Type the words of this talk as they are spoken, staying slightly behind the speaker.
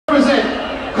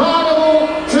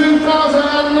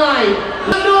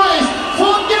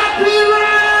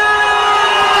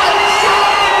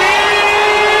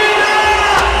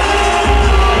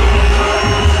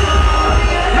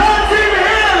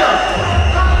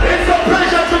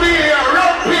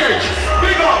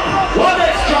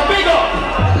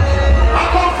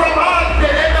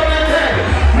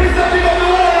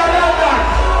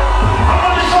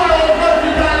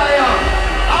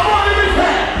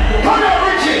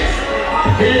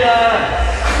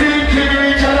Yeah, stinking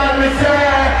richer than me say.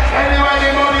 Anyway, the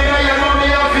money that you know me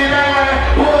up in there.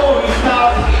 Won't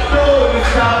stop, don't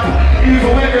stop.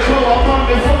 Even when they go up on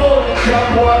the phone,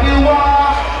 jump what you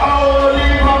want.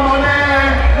 Only for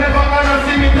money. Never gonna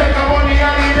see me take a money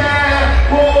out of there.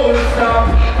 Won't stop,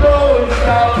 don't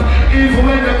stop. Even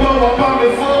when they go up on the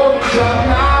phone,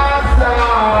 jump NASA.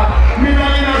 Me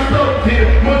not in a something,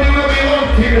 money will be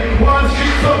hunting. One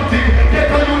street something, get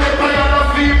a unit by a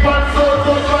feet, but so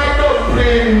try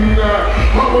dumpling.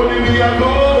 How money me a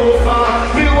go for?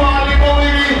 Me want to go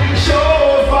with me,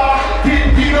 chauffeur.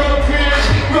 50 no fish,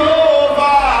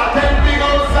 rover. 10 big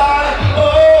outside,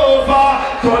 over.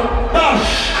 Cut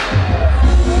dash.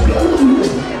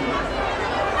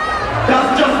 That's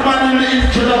just my little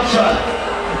introduction.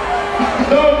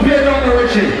 Don't pay down the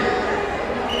Richie.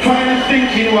 Find a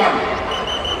thinking one.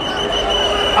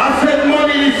 I said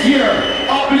money this year,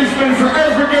 upliftment for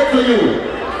every get to you.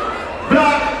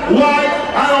 Black, white,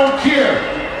 I don't care.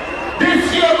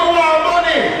 This year we want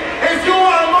money. If you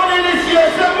want money this year,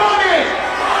 say money.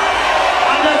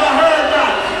 I never heard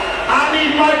that. I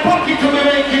need my pocket to be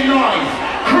making noise.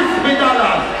 Crispy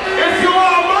dollars. If you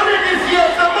want money this year,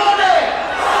 say money.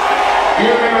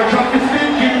 You're gonna drop the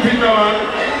stinking thing on.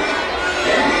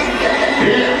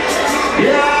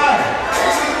 Yeah.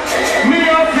 Me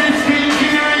up this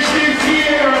stinking rich this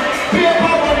year.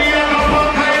 Paper money and a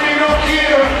pocket time me no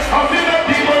care. I feel like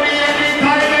the money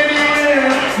anytime,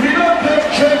 anywhere. Me no take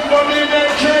check, but me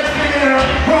make check here.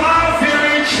 Half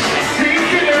rich,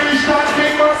 stinking rich, that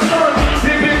thing my son.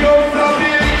 The big house of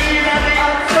building and the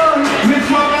action. Me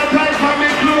swag a time for me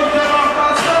clothes them off my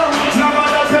son. Now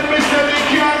mother tell me say me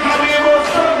can't come here but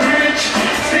son rich.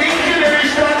 Stinking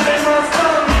rich, that thing my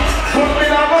son. But me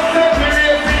never said me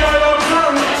raising a love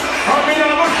song. And me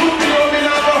never shoot me or me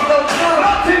never help son.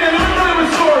 Nothing in the tell me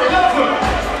story, never.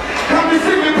 Can me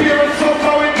see me parents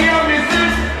suffer with me and me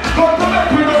sis. Got to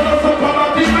make me know the suffer,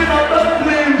 not even a bad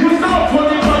blame. You stop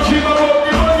funny but dream about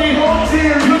the money home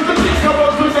team. Used to think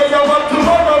about today, I want to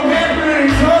run away.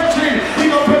 Searching, you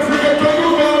know people get to you,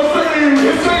 me I'm saying.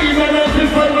 You say even if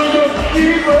it's fine, no just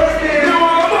keep working. You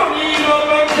want money, you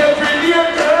know man, every day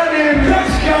turning.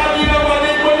 Cash card, you know money.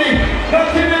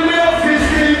 Nothing in my office,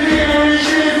 still rich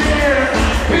is here.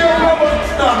 We are about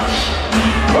stash.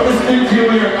 But it's still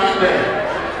here out there.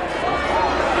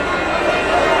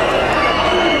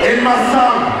 In my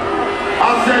song,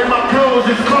 I said my clothes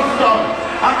is custom.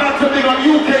 I got to big on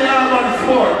UK Urban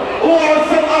Sport. Who wants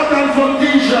some hat and some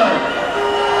t-shirt?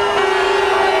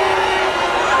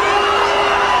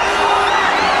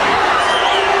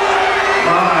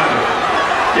 Man.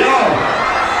 Yo,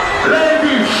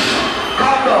 ladies,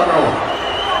 calm down now.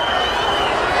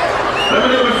 Let me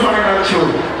do the final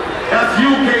tune. That's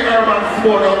UK Urban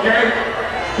Sport, okay?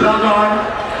 Log on.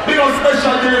 Big on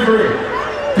special delivery.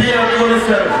 PM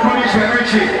yourself, Punishment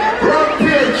Richie,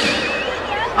 Rampage.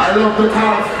 I love the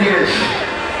town stage.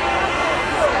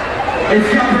 It's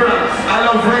Gappy. I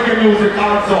love reggae music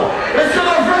also. If you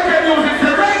love reggae music,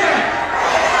 say reggae.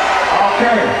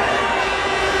 Okay.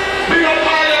 Big up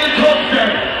all of the clubs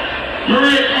then.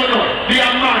 Maria Honor, be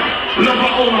a man, love a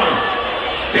woman.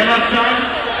 You understand?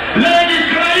 Ladies,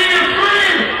 can I hear you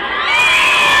scream?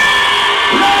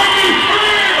 Ladies,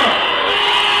 scream!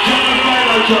 Just a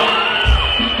final drop.